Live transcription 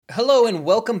Hello and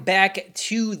welcome back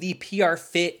to the PR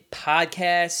Fit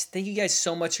podcast. Thank you guys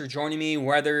so much for joining me.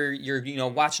 Whether you're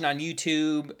watching on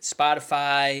YouTube,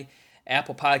 Spotify,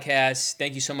 Apple Podcasts,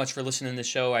 thank you so much for listening to the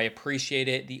show. I appreciate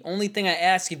it. The only thing I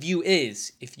ask of you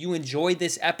is if you enjoyed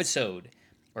this episode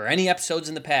or any episodes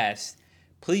in the past,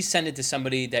 please send it to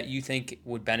somebody that you think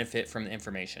would benefit from the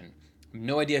information. I have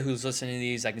no idea who's listening to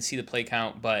these. I can see the play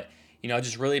count, but I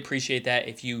just really appreciate that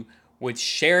if you would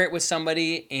share it with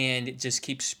somebody and just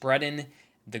keep spreading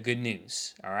the good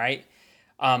news. All right.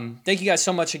 Thank you guys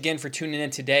so much again for tuning in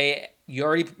today. You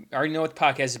already know what the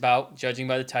podcast is about, judging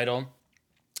by the title.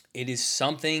 It is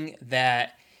something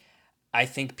that I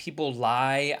think people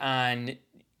lie on,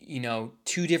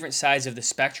 two different sides of the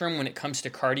spectrum when it comes to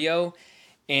cardio.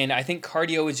 And I think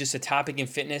cardio is just a topic in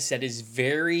fitness that is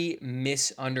very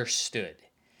misunderstood.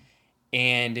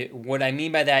 And what I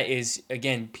mean by that is,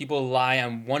 again, people lie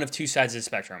on one of two sides of the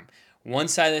spectrum. One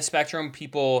side of the spectrum,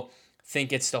 people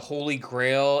think it's the holy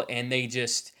grail and they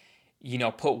just,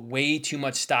 put way too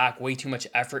much stock, way too much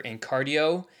effort in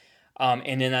cardio.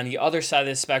 And then on the other side of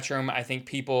the spectrum, I think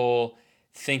people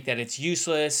think that it's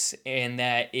useless and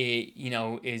that it,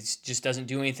 is just doesn't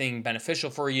do anything beneficial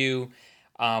for you.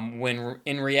 When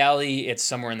in reality, it's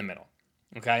somewhere in the middle.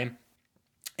 Okay.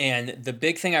 And the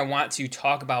big thing I want to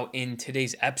talk about in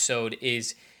today's episode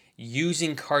is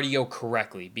using cardio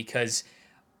correctly, because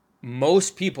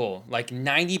most people, like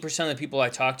 90% of the people I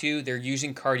talk to, they're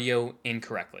using cardio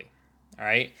incorrectly. All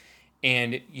right.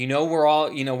 And we're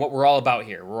all, what we're all about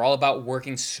here. We're all about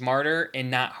working smarter and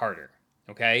not harder.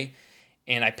 Okay.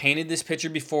 And I painted this picture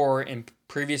before in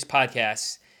previous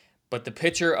podcasts, but the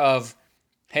picture of,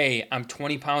 hey, I'm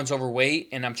 20 pounds overweight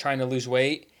and I'm trying to lose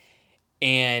weight,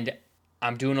 and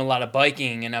I'm doing a lot of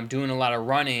biking and I'm doing a lot of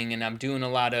running and I'm doing a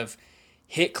lot of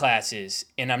HIIT classes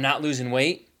and I'm not losing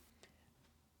weight,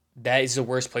 that is the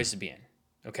worst place to be in.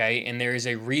 Okay. And there is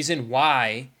a reason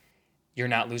why you're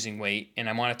not losing weight. And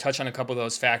I want to touch on a couple of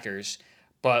those factors.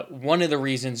 But one of the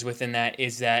reasons within that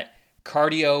is that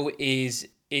cardio is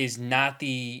not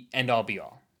the end all be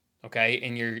all. Okay.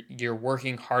 And you're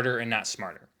working harder and not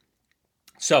smarter.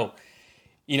 So,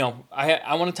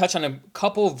 I want to touch on a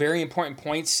couple of very important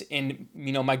points. And,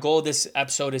 my goal of this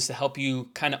episode is to help you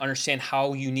kind of understand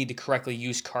how you need to correctly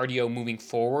use cardio moving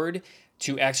forward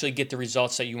to actually get the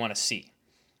results that you want to see.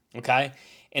 Okay.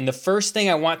 And the first thing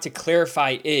I want to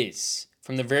clarify is,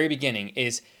 from the very beginning,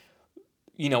 is,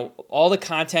 all the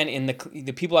content in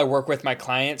the people I work with, my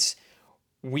clients,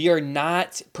 we are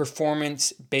not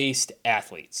performance-based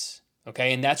athletes.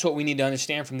 Okay. And that's what we need to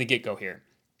understand from the get-go here.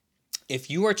 If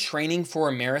you are training for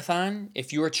a marathon,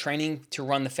 if you are training to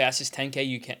run the fastest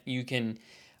 10K you can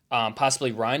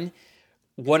possibly run,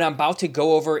 what I'm about to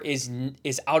go over is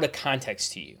out of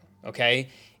context to you. Okay,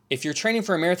 if you're training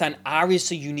for a marathon,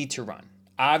 obviously you need to run.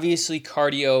 Obviously,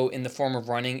 cardio in the form of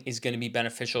running is going to be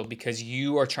beneficial because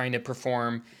you are trying to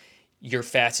perform your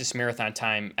fastest marathon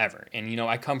time ever. And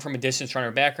I come from a distance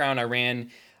runner background. I ran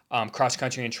cross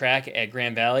country and track at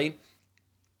Grand Valley.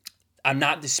 I'm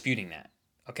not disputing that.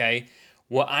 Okay.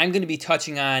 What I'm going to be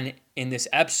touching on in this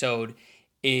episode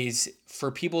is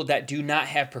for people that do not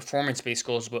have performance-based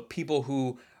goals, but people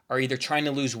who are either trying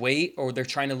to lose weight or they're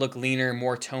trying to look leaner,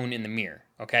 more toned in the mirror.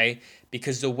 Okay.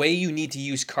 Because the way you need to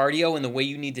use cardio and the way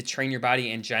you need to train your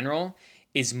body in general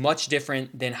is much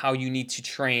different than how you need to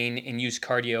train and use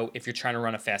cardio if you're trying to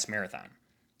run a fast marathon.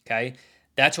 Okay.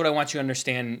 That's what I want you to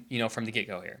understand, from the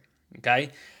get-go here.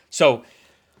 Okay. So,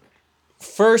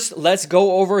 first, let's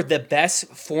go over the best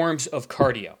forms of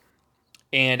cardio.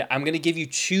 And I'm going to give you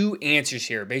two answers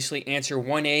here, basically answer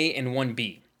 1A and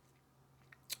 1B.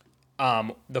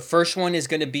 The first one is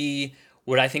going to be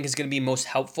what I think is going to be most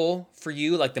helpful for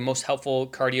you, like the most helpful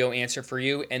cardio answer for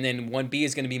you. And then 1B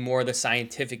is going to be more the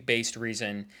scientific-based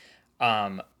reason.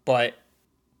 But,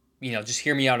 just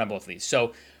hear me out on both of these.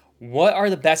 So, what are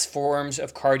the best forms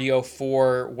of cardio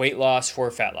for weight loss,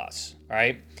 for fat loss? All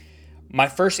right. My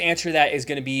first answer to that is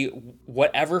going to be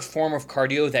whatever form of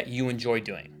cardio that you enjoy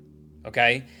doing.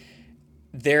 Okay.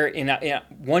 There in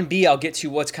 1B, I'll get to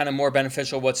what's kind of more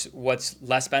beneficial, what's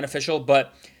less beneficial,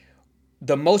 but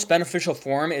the most beneficial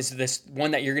form is this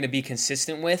one that you're going to be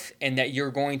consistent with and that you're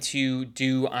going to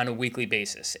do on a weekly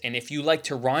basis. And if you like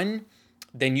to run,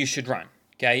 then you should run.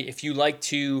 Okay. If you like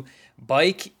to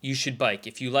bike, you should bike.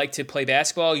 If you like to play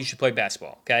basketball, you should play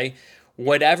basketball. Okay.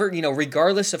 Whatever,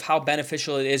 regardless of how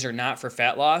beneficial it is or not for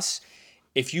fat loss,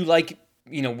 if you like,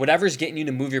 whatever's getting you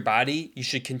to move your body, you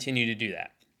should continue to do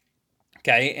that.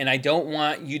 Okay. And I don't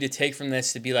want you to take from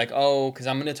this to be like, oh, because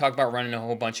I'm going to talk about running a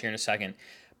whole bunch here in a second.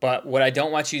 But what I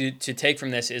don't want you to take from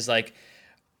this is like,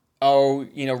 oh,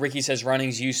 Ricky says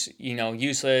running's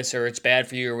useless, or it's bad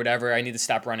for you or whatever, I need to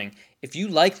stop running. If you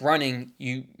like running,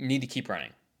 you need to keep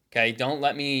running. Okay? Don't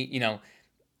let me,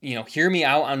 hear me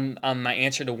out on my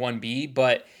answer to 1B,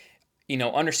 but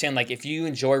understand, like, if you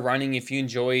enjoy running, if you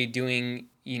enjoy doing,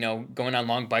 going on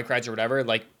long bike rides or whatever,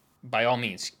 like, by all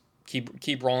means,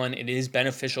 keep rolling. It is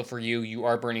beneficial for you. You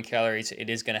are burning calories. It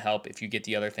is going to help if you get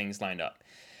the other things lined up.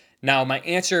 Now, my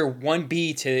answer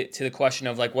 1B to the question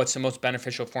of like what's the most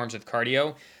beneficial forms of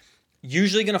cardio,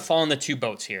 usually going to fall in the two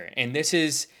boats here. And this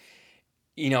is,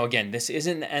 again, this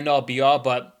isn't the end all be all,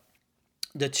 but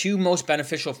the two most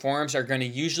beneficial forms are going to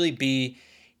usually be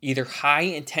either high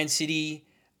intensity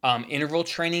interval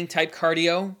training type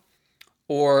cardio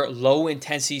or low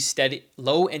intensity steady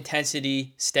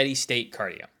state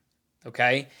cardio.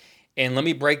 Okay? And let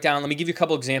me give you a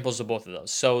couple examples of both of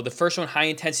those. So the first one, high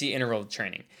intensity interval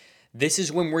training. This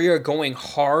is when we are going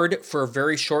hard for a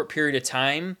very short period of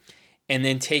time and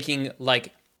then taking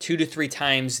like 2 to 3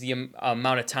 times the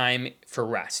amount of time for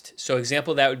rest. So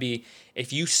example, that would be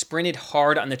if you sprinted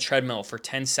hard on the treadmill for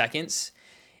 10 seconds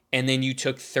and then you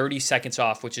took 30 seconds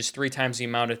off, which is 3 times the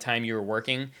amount of time you were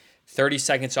working, 30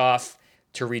 seconds off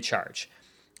to recharge.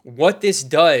 What this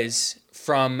does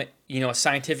from, a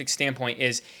scientific standpoint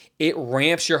is it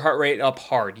ramps your heart rate up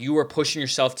hard. You are pushing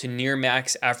yourself to near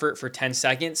max effort for 10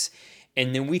 seconds,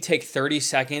 and then we take 30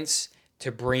 seconds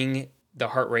to bring the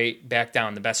heart rate back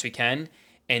down the best we can,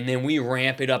 and then we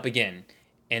ramp it up again,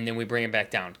 and then we bring it back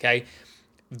down, okay?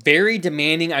 Very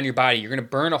demanding on your body. You're going to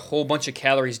burn a whole bunch of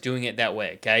calories doing it that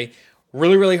way, okay?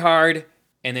 Really, really hard,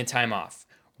 and then time off.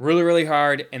 Really, really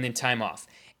hard, and then time off.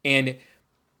 And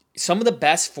some of the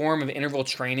best form of interval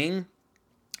training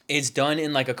is done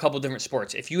in like a couple different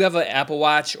sports. If you have an Apple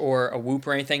Watch or a Whoop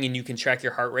or anything and you can track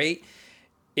your heart rate,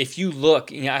 if you look,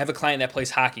 I have a client that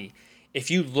plays hockey. If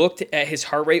you looked at his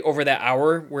heart rate over that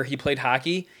hour where he played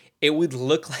hockey, it would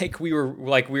look like we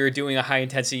were doing a high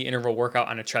intensity interval workout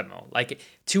on a treadmill, like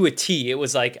to a T. It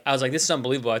was like, I was like, this is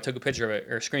unbelievable. I took a picture of it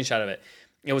or a screenshot of it.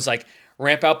 It was like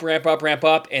ramp up, ramp up, ramp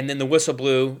up, and then the whistle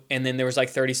blew, and then there was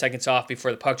like 30 seconds off before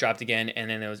the puck dropped again,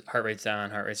 and then it was heart rate's down,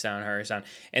 heart rate's down, heart rate's down,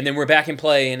 and then we're back in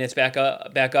play, and it's back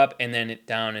up, and then it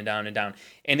down and down and down.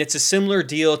 And it's a similar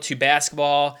deal to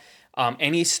basketball,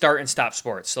 any start and stop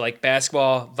sports. So like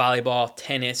basketball, volleyball,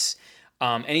 tennis,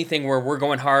 anything where we're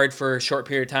going hard for a short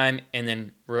period of time and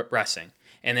then resting,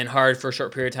 and then hard for a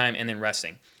short period of time and then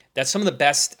resting. That's some of the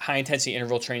best high intensity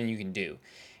interval training you can do.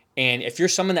 And if you're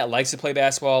someone that likes to play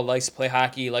basketball, likes to play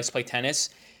hockey, likes to play tennis,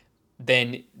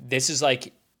 then this is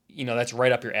like, that's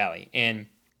right up your alley. And,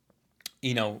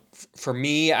 for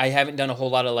me, I haven't done a whole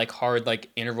lot of like hard, like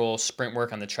interval sprint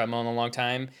work on the treadmill in a long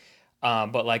time.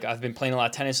 But like I've been playing a lot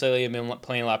of tennis lately. I've been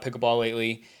playing a lot of pickleball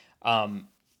lately.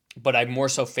 But I more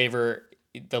so favor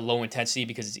the low intensity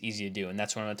because it's easy to do. And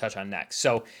that's what I'm going to touch on next.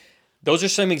 So those are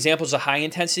some examples of high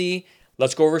intensity.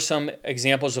 Let's go over some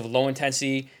examples of low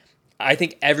intensity. I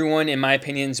think everyone, in my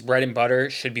opinion's bread and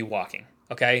butter should be walking.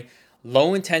 Okay,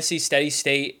 low intensity, steady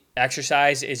state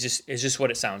exercise is just what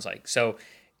it sounds like. So,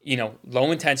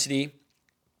 low intensity,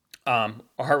 our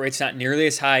heart rate's not nearly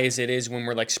as high as it is when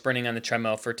we're like sprinting on the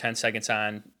treadmill for 10 seconds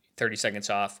on, 30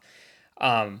 seconds off.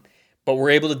 But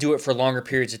we're able to do it for longer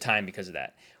periods of time because of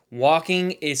that.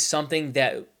 Walking is something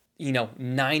that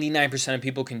 99% of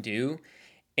people can do.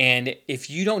 And if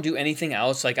you don't do anything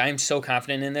else, like I'm so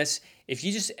confident in this, if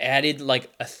you just added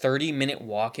like a 30-minute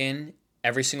walk-in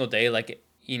every single day, like,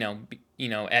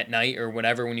 at night or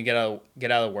whatever, when you get out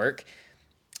of work,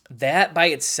 that by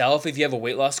itself, if you have a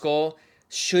weight loss goal,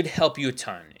 should help you a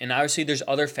ton. And obviously there's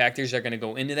other factors that are going to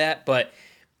go into that, but,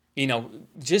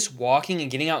 just walking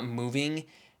and getting out and moving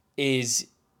is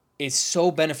so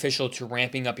beneficial to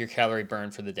ramping up your calorie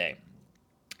burn for the day.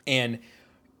 And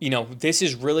this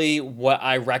is really what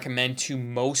I recommend to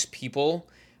most people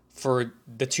for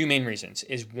the two main reasons.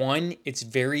 Is one, it's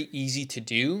very easy to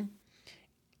do,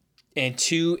 and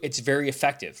two, it's very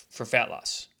effective for fat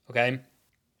loss, okay?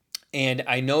 And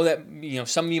I know that,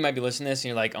 some of you might be listening to this and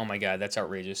you're like, oh my God, that's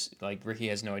outrageous. Like Ricky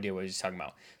has no idea what he's talking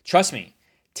about. Trust me,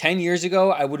 10 years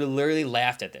ago, I would have literally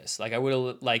laughed at this. Like I would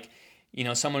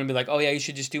have someone would be like, oh yeah, you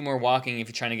should just do more walking if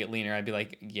you're trying to get leaner. I'd be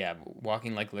like, yeah,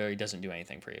 walking like literally doesn't do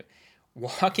anything for you.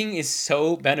 Walking is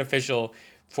so beneficial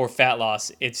for fat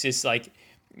loss. It's just like,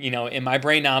 in my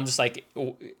brain now, I'm just like,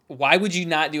 why would you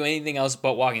not do anything else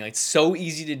but walking? Like, it's so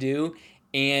easy to do,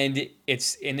 and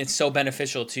it's so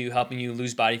beneficial to helping you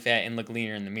lose body fat and look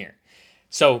leaner in the mirror.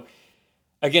 So,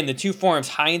 again, the two forms,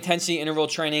 high intensity interval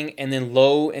training and then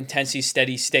low intensity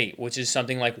steady state, which is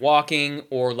something like walking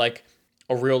or like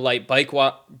a real light bike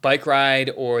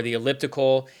ride or the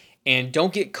elliptical. And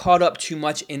don't get caught up too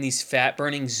much in these fat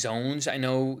burning zones. I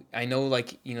know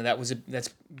like, that's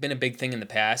been a big thing in the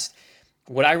past.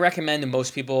 What I recommend to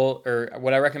most people, or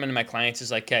what I recommend to my clients,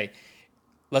 is like, okay,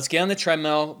 let's get on the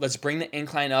treadmill. Let's bring the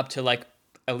incline up to like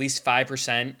at least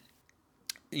 5%,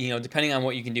 depending on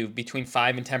what you can do, between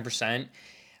 5 and 10%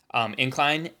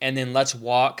 incline. And then let's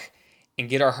walk and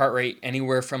get our heart rate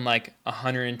anywhere from like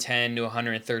 110 to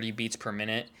 130 beats per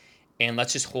minute. And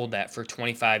let's just hold that for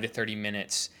 25 to 30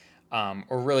 minutes.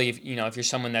 Or really, if you're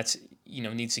someone that's,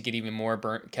 needs to get even more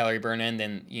calorie burn in,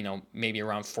 then, maybe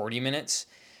around 40 minutes.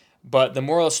 But the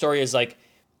moral of the story is like,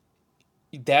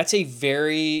 that's a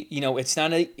very, it's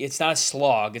not a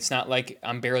slog. It's not like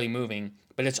I'm barely moving,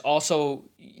 but it's also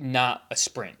not a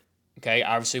sprint. Okay.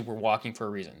 Obviously we're walking for a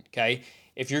reason. Okay.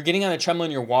 If you're getting on a treadmill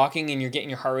and you're walking and you're getting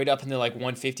your heart rate up into like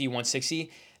 150, 160,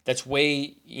 that's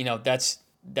way,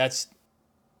 that's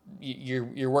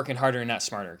you're working harder and not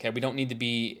smarter. Okay. We don't need to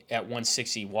be at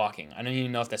 160 walking. I don't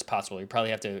even know if that's possible. You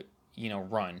probably have to,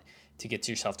 run to get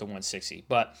to yourself to 160,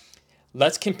 but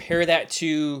let's compare that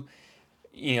to,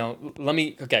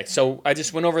 so I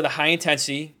just went over the high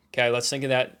intensity. Okay, let's think of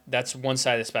that. That's one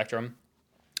side of the spectrum.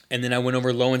 And then I went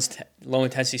over low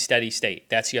intensity steady state.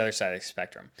 That's the other side of the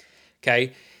spectrum.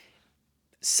 Okay.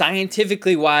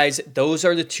 Scientifically wise, those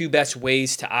are the two best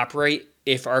ways to operate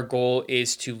if our goal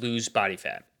is to lose body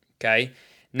fat. Okay.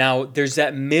 Now, there's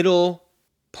that middle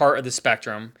part of the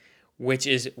spectrum, which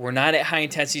is we're not at high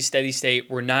intensity steady state.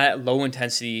 We're not at low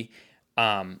intensity.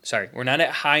 We're not at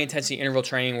high intensity interval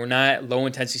training. We're not at low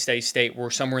intensity steady state. We're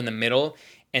somewhere in the middle.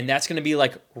 And that's going to be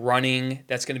like running.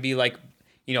 That's going to be like,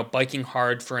 biking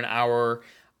hard for an hour.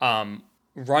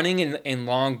 Running and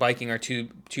long biking are two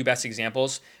best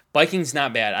examples. Biking's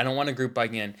not bad. I don't want to group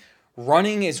biking in.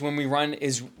 Running is where we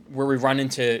run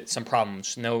into some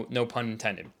problems. No pun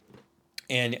intended.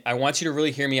 And I want you to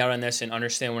really hear me out on this and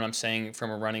understand what I'm saying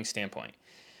from a running standpoint.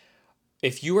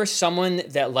 If you are someone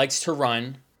that likes to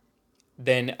run,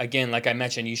 then again, like I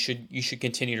mentioned, you should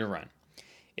continue to run.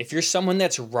 If you're someone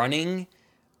that's running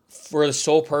for the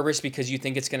sole purpose because you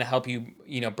think it's going to help you,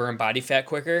 burn body fat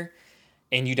quicker,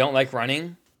 and you don't like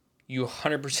running, you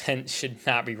 100% should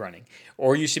not be running.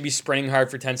 Or you should be sprinting hard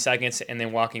for 10 seconds and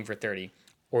then walking for 30.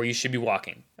 Or you should be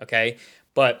walking, okay?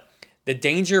 But the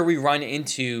danger we run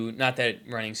into, not that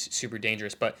running's super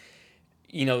dangerous, but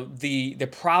the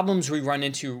problems we run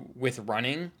into with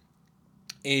running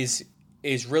is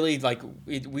really like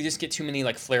we just get too many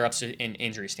like flare-ups in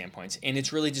injury standpoints, and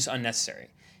it's really just unnecessary.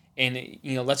 And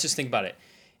let's just think about it.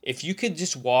 If you could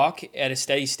just walk at a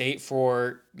steady state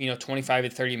for 25 to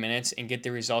 30 minutes and get the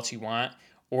results you want,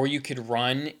 or you could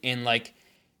run and like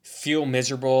feel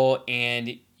miserable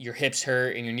and your hips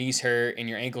hurt and your knees hurt and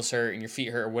your ankles hurt and your feet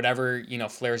hurt or whatever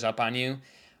flares up on you,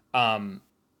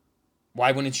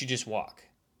 why wouldn't you just walk?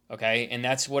 Okay. And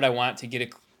that's what I want to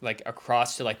get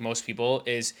across to like most people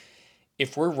is,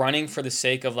 if we're running for the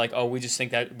sake of like, oh, we just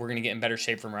think that we're going to get in better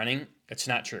shape from running, it's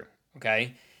not true.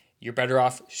 Okay. You're better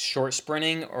off short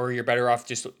sprinting, or you're better off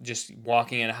just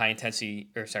walking at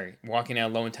walking at a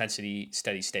low intensity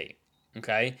steady state.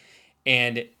 Okay.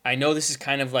 And I know this is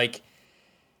kind of like,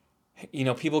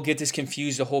 people get this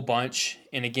confused a whole bunch.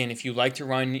 And again, if you like to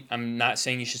run, I'm not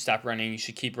saying you should stop running. You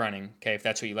should keep running. Okay. If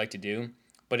that's what you like to do.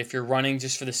 But if you're running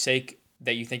just for the sake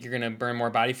that you think you're going to burn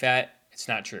more body fat, it's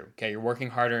not true. Okay. You're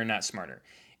working harder and not smarter.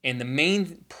 And the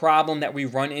main problem that we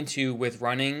run into with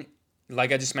running,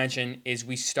 like I just mentioned, is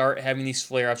we start having these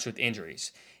flare-ups with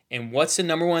injuries. And what's the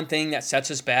number one thing that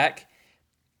sets us back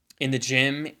in the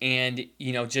gym and,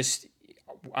 just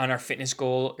on our fitness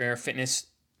goal or our fitness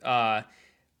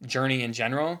journey in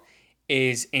general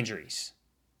is injuries.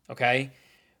 Okay.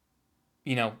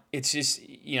 It's just,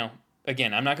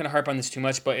 again, I'm not going to harp on this too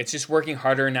much, but it's just working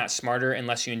harder and not smarter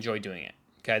unless you enjoy doing it.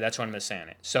 Okay. That's what I'm going to say on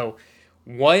it. So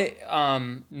what,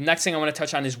 next thing I want to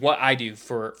touch on is what I do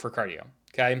for cardio.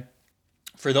 Okay.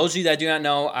 For those of you that do not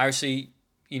know, obviously,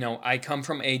 I come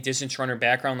from a distance runner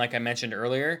background, like I mentioned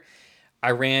earlier.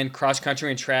 I ran cross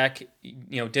country and track,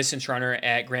 distance runner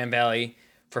at Grand Valley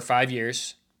for 5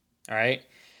 years. All right.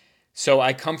 So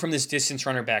I come from this distance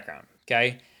runner background.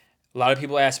 Okay. A lot of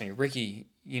people ask me, Ricky,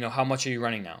 how much are you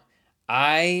running now?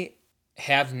 I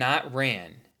have not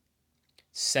ran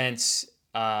since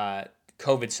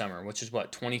COVID summer, which is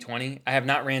what, 2020? I have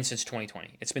not ran since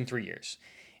 2020. It's been 3 years.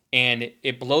 And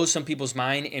it blows some people's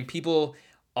mind. And people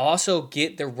also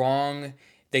get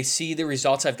they see the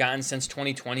results I've gotten since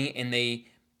 2020 and they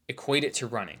equate it to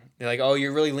running. They're like, oh,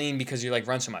 you're really lean because you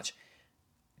run so much.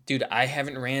 Dude, I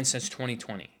haven't ran since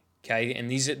 2020. Okay. And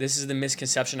this is the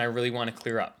misconception I really want to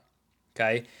clear up.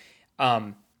 Okay.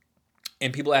 And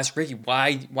people ask, Ricky,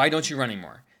 why don't you run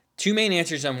anymore? two main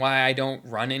answers on why I don't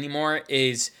run anymore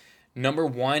is number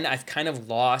one, I've kind of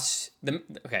lost the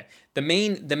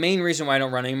main reason why I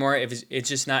don't run anymore is it's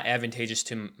just not advantageous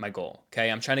to my goal. Okay,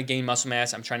 I'm trying to gain muscle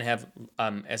mass. I'm trying to have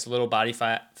as little body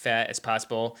fat as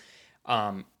possible.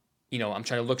 I'm trying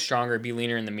to look stronger, be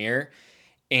leaner in the mirror,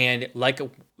 and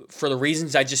for the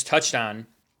reasons I just touched on,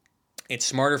 it's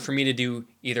smarter for me to do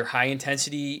either high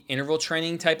intensity interval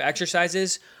training type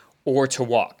exercises or to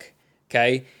walk.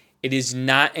 Okay. It is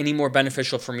not any more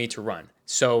beneficial for me to run.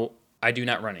 So I do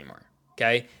not run anymore.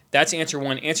 Okay. That's answer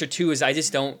one. Answer two is I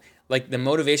just don't the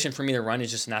motivation for me to run is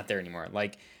just not there anymore.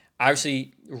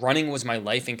 Obviously running was my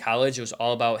life in college. It was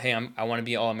all about, hey, I want to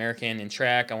be All-American in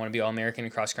track. I want to be All-American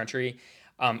in cross country.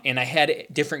 And I had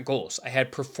different goals. I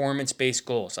had performance-based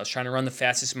goals. I was trying to run the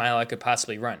fastest mile I could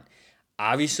possibly run.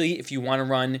 Obviously, if you want to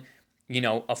run, a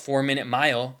 4-minute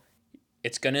mile,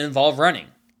 it's going to involve running,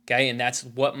 okay? And that's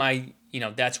what my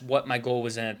goal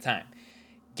was at the time.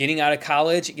 Getting out of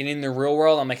college, getting in the real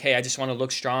world, I'm like, hey, I just want to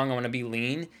look strong. I want to be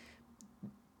lean.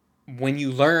 When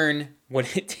you learn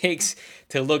what it takes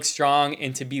to look strong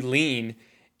and to be lean,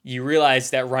 you realize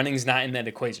that running's not in that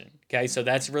equation, okay? So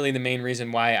that's really the main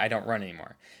reason why I don't run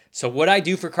anymore. So what I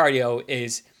do for cardio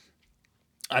is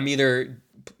I'm either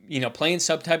playing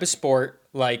some type of sport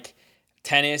like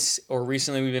tennis, or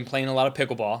recently we've been playing a lot of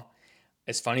pickleball.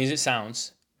 As funny as it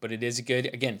sounds, but it is a good,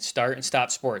 again, start and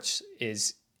stop sports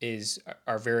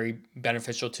are very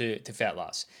beneficial to fat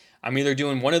loss. I'm either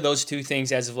doing one of those two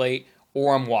things as of late,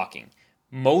 or I'm walking.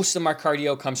 Most of my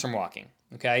cardio comes from walking,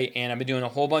 okay? And I've been doing a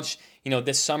whole bunch,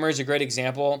 this summer is a great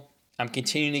example. I'm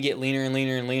continuing to get leaner and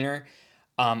leaner and leaner.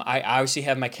 I obviously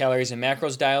have my calories and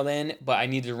macros dialed in, but I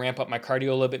need to ramp up my cardio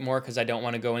a little bit more because I don't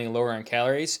want to go any lower on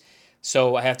calories.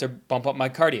 So I have to bump up my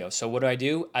cardio. So what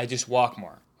do? I just walk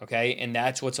more, okay? And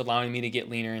that's what's allowing me to get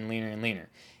leaner and leaner and leaner.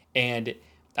 And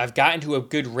I've gotten to a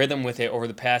good rhythm with it over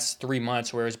the past 3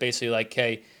 months where it's basically like,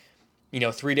 okay,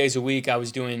 3 days a week I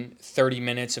was doing 30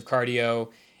 minutes of cardio,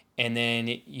 and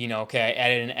then, okay, I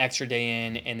added an extra day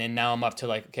in, and then now I'm up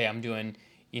to okay, I'm doing,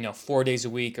 4 days a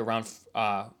week around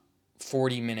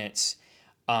 40 minutes.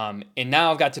 And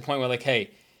now I've got to the point where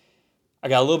hey, I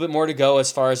got a little bit more to go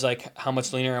as far as how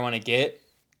much leaner I want to get.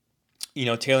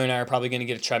 Taylor and I are probably going to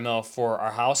get a treadmill for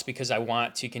our house because I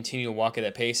want to continue to walk at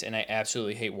that pace, and I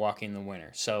absolutely hate walking in the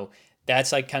winter. So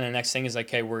that's kind of the next thing is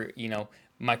okay, we're,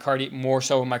 my cardio, more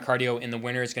so my cardio in the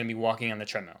winter is going to be walking on the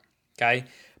treadmill. Okay.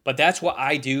 But that's what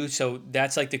I do. So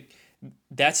that's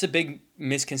that's a big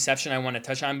misconception I want to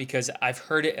touch on because I've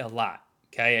heard it a lot.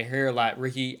 Okay. I hear a lot,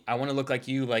 Ricky, I want to look like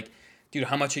you, dude,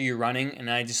 how much are you running? And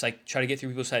I just try to get through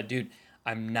people's head, dude,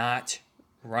 I'm not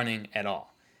running at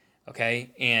all.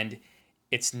 Okay. And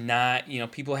it's not,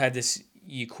 people had this,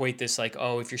 you equate this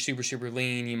oh, if you're super, super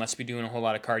lean, you must be doing a whole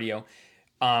lot of cardio.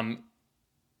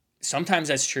 Sometimes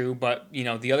that's true, but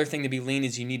the other thing to be lean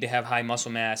is you need to have high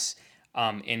muscle mass.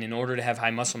 And in order to have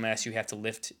high muscle mass, you have to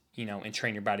lift, and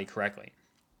train your body correctly.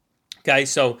 Okay.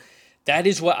 So that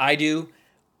is what I do.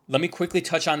 Let me quickly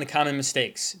touch on the common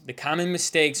mistakes. The common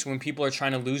mistakes when people are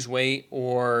trying to lose weight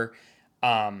or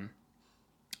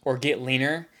get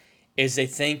leaner is they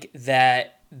think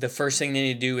that the first thing they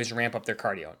need to do is ramp up their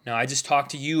cardio. Now, I just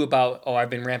talked to you about, I've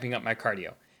been ramping up my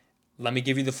cardio. Let me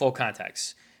give you the full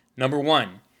context. Number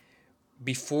one,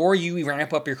 before you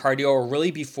ramp up your cardio, or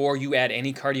really before you add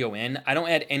any cardio in, I don't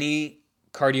add any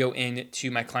cardio in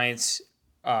to my clients'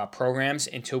 programs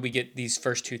until we get these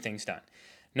first two things done.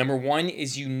 Number one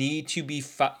is you need to be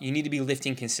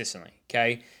lifting consistently,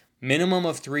 okay? Minimum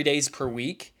of 3 days per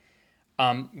week,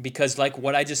 because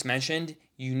what I just mentioned,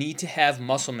 you need to have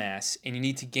muscle mass and you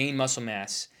need to gain muscle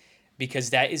mass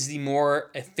because that is the more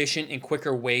efficient and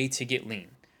quicker way to get lean,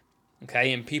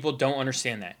 okay? And people don't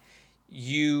understand that.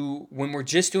 When we're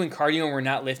just doing cardio and we're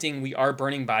not lifting, we are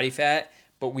burning body fat,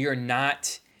 but we are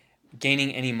not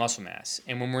gaining any muscle mass.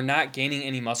 And when we're not gaining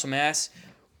any muscle mass,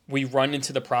 we run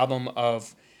into the problem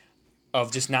of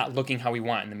just not looking how we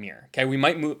want in the mirror. Okay, we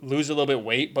might lose a little bit of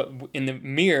weight, but in the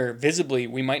mirror, visibly,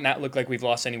 we might not look like we've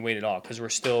lost any weight at all because we're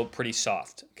still pretty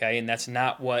soft. Okay, and that's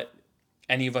not what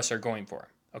any of us are going for.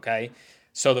 Okay,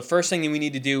 so the first thing that we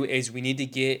need to do is we need to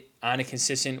get on a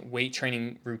consistent weight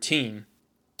training routine.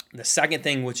 The second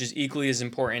thing, which is equally as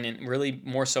important and really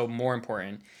more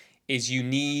important, is you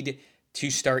need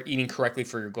to start eating correctly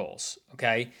for your goals.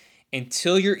 Okay,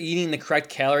 until you're eating the correct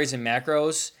calories and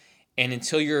macros, and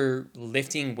until you're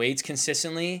lifting weights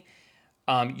consistently,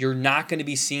 you're not going to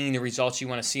be seeing the results you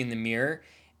want to see in the mirror.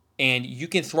 And you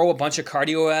can throw a bunch of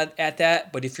cardio at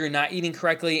that, but if you're not eating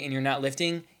correctly and you're not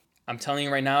lifting, I'm telling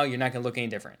you right now, you're not going to look any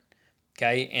different.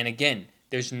 Okay? And again,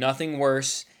 there's nothing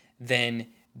worse than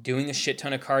doing a shit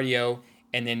ton of cardio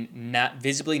and then not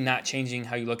visibly not changing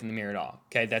how you look in the mirror at all.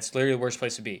 Okay, that's literally the worst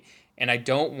place to be. And I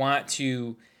don't want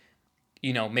to,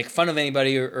 make fun of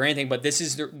anybody or anything, but this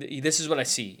is what I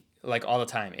see like all the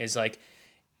time is like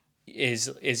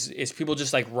is people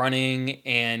just like running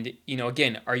and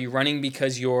again, are you running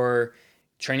because you're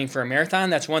training for a marathon?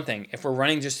 That's one thing. If we're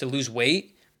running just to lose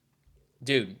weight,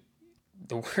 dude,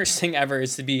 the worst thing ever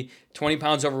is to be 20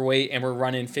 pounds overweight and we're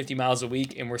running 50 miles a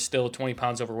week and we're still 20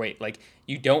 pounds overweight. Like,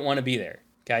 you don't want to be there.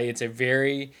 Okay. It's a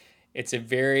very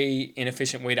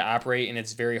inefficient way to operate, and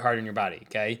it's very hard on your body.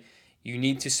 Okay. You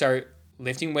need to start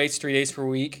lifting weights 3 days per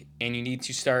week, and you need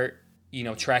to start,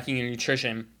 tracking your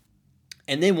nutrition.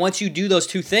 And then once you do those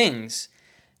two things,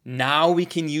 now we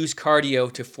can use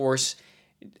cardio to force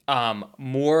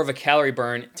more of a calorie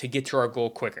burn to get to our goal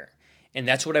quicker. And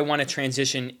that's what I want to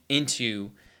transition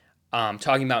into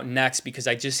talking about next, because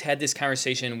I just had this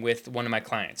conversation with one of my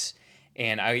clients.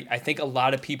 And I think a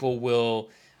lot of people will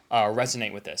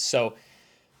resonate with this. So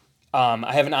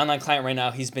I have an online client right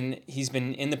now. He's been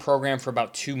in the program for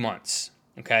about 2 months.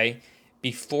 Okay.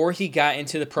 Before he got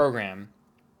into the program,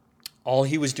 all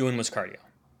he was doing was cardio.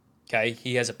 Okay.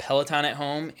 He has a Peloton at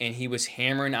home and he was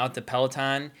hammering out the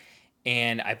Peloton.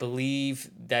 And I believe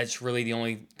that's really the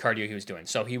only cardio he was doing.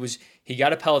 So he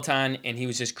got a Peloton and he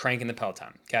was just cranking the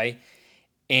Peloton. Okay.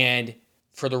 And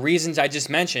for the reasons I just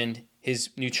mentioned, his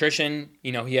nutrition,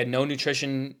 he had no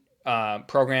nutrition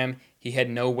program. He had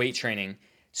no weight training.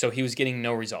 So he was getting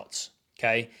no results.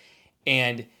 Okay.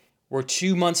 And we're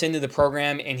 2 months into the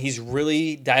program and he's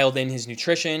really dialed in his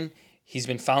nutrition. He's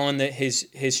been following his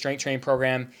strength training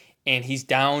program, and he's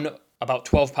down about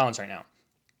 12 pounds right now.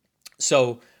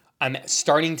 So I'm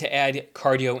starting to add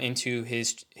cardio into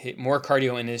more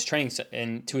cardio in his training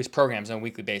and to his programs on a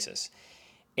weekly basis.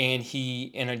 And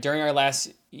during our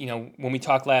last, when we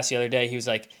talked last the other day, he was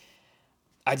like,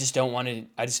 I just don't want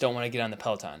to get on the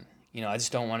Peloton. I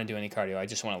just don't want to do any cardio. I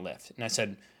just want to lift. And I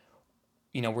said,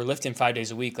 we're lifting 5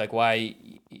 days a week. Like, why,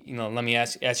 let me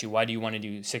ask you, why do you want to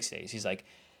do 6 days? He's like,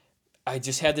 I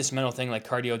just had this mental thing, like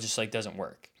cardio just like doesn't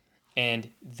work. And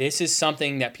this is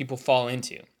something that people fall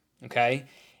into. Okay.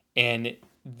 And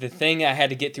the thing I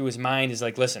had to get through his mind is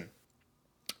like, listen,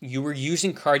 you were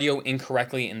using cardio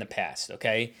incorrectly in the past.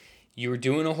 Okay. You were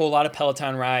doing a whole lot of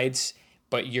Peloton rides,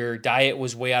 but your diet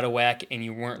was way out of whack and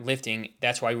you weren't lifting.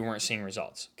 That's why we weren't seeing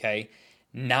results. Okay.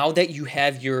 Now that you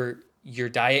have your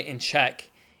diet in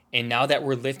check, and now that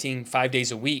we're lifting 5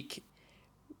 days a week,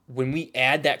 when we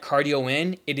add that cardio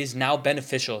in, it is now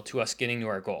beneficial to us getting to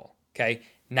our goal. Okay.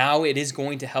 Now it is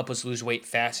going to help us lose weight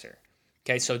faster.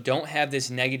 Okay. So don't have this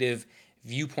negative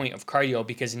viewpoint of cardio,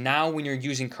 because now when you're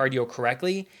using cardio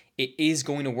correctly, it is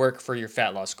going to work for your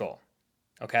fat loss goal.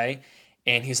 Okay.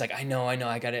 And he's like, I know,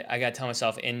 I gotta tell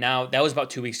myself. And now that was about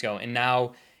 2 weeks ago. And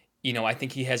now, I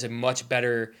think he has a much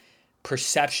better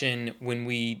perception when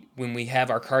we have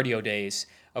our cardio days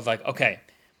of like, okay,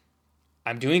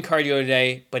 I'm doing cardio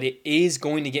today, but it is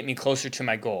going to get me closer to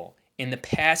my goal. In the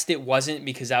past, it wasn't,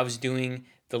 because I was doing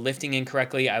the lifting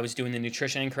incorrectly. I was doing the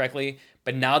nutrition incorrectly.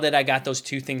 But now that I got those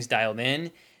two things dialed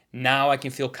in, now I can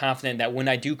feel confident that when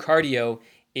I do cardio,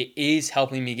 it is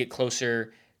helping me get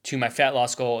closer to my fat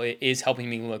loss goal. It is helping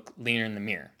me look leaner in the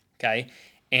mirror. Okay.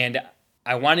 And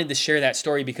I wanted to share that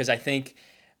story because I think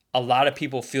a lot of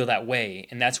people feel that way.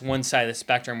 And that's one side of the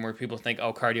spectrum where people think,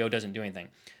 oh, cardio doesn't do anything.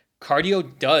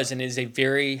 Cardio does, and is a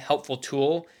very helpful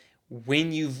tool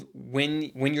when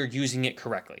you're using it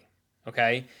correctly.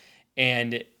 Okay.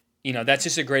 And, that's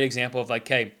just a great example of like,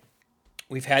 okay,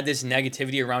 we've had this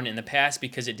negativity around it in the past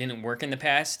because it didn't work in the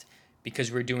past,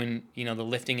 because we're doing, the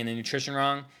lifting and the nutrition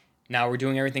wrong. Now we're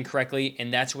doing everything correctly.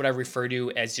 And that's what I refer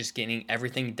to as just getting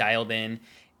everything dialed in.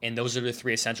 And those are the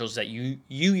 3 essentials that you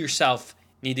yourself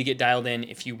need to get dialed in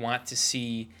if you want to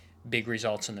see big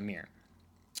results in the mirror.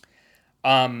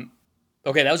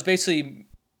 Okay, that was basically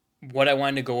what I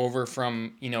wanted to go over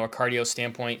from, a cardio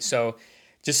standpoint. So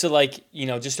just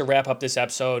to wrap up this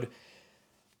episode,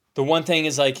 the one thing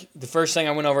is like, the first thing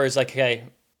I went over is like, okay,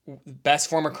 best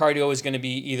form of cardio is going to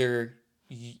be either,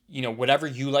 whatever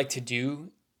you like to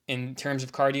do in terms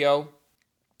of cardio,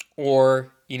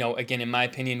 or, again, in my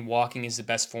opinion, walking is the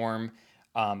best form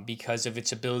because of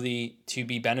its ability to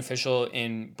be beneficial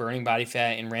in burning body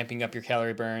fat and ramping up your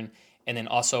calorie burn, and then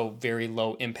also very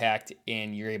low impact,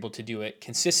 and you're able to do it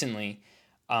consistently.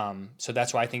 So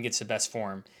that's why I think it's the best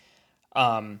form.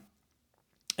 And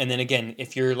then again,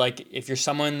 if you're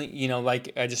someone,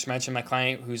 like I just mentioned, my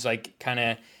client who's like kind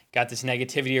of got this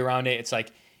negativity around it, it's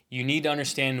like, you need to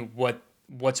understand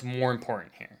what's more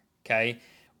important here. Okay.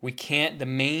 The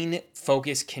main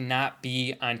focus cannot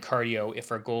be on cardio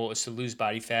if our goal is to lose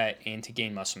body fat and to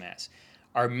gain muscle mass.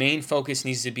 Our main focus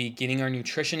needs to be getting our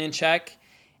nutrition in check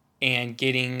and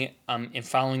getting and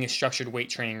following a structured weight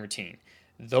training routine.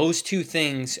 Those two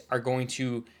things are going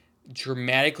to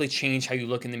dramatically change how you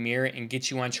look in the mirror and get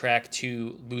you on track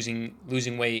to losing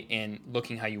weight and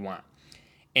looking how you want.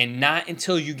 And not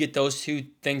until you get those two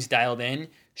things dialed in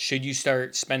should you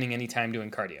start spending any time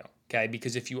doing cardio. Okay?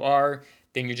 Because if you are,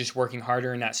 then you're just working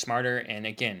harder and not smarter. And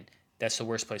again, that's the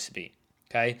worst place to be.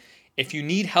 Okay? If you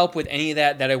need help with any of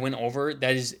that I went over,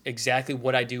 that is exactly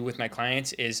what I do with my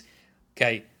clients is,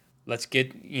 okay, let's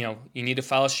get, you need to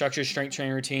follow a structured strength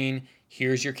training routine.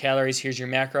 Here's your calories, here's your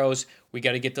macros. We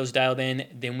got to get those dialed in.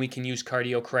 Then we can use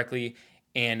cardio correctly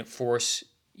and force,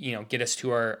 get us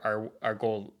to our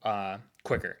goal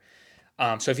quicker.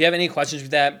 So if you have any questions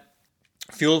with that,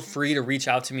 feel free to reach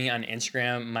out to me on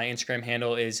Instagram. My Instagram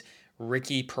handle is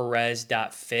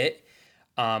rickyperez.fit.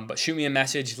 But shoot me a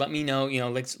message. Let me know,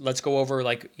 let's go over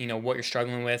what you're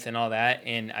struggling with and all that.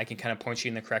 And I can kind of point you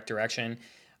in the correct direction.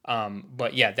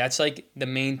 But yeah, that's like the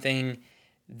main thing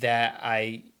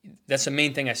that's the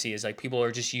main thing I see is like people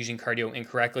are just using cardio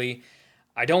incorrectly.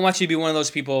 I don't want you to be one of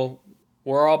those people.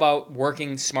 We're all about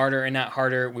working smarter and not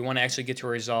harder. We want to actually get to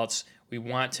results. We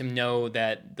want to know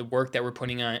that the work that we're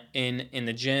putting on in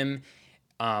the gym,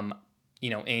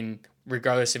 in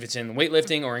regardless if it's in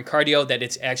weightlifting or in cardio, that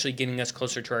it's actually getting us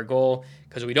closer to our goal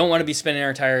because we don't want to be spinning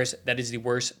our tires. That is the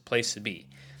worst place to be.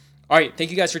 All right, thank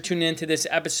you guys for tuning in to this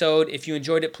episode. If you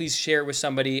enjoyed it, please share it with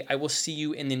somebody. I will see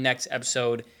you in the next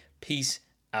episode. Peace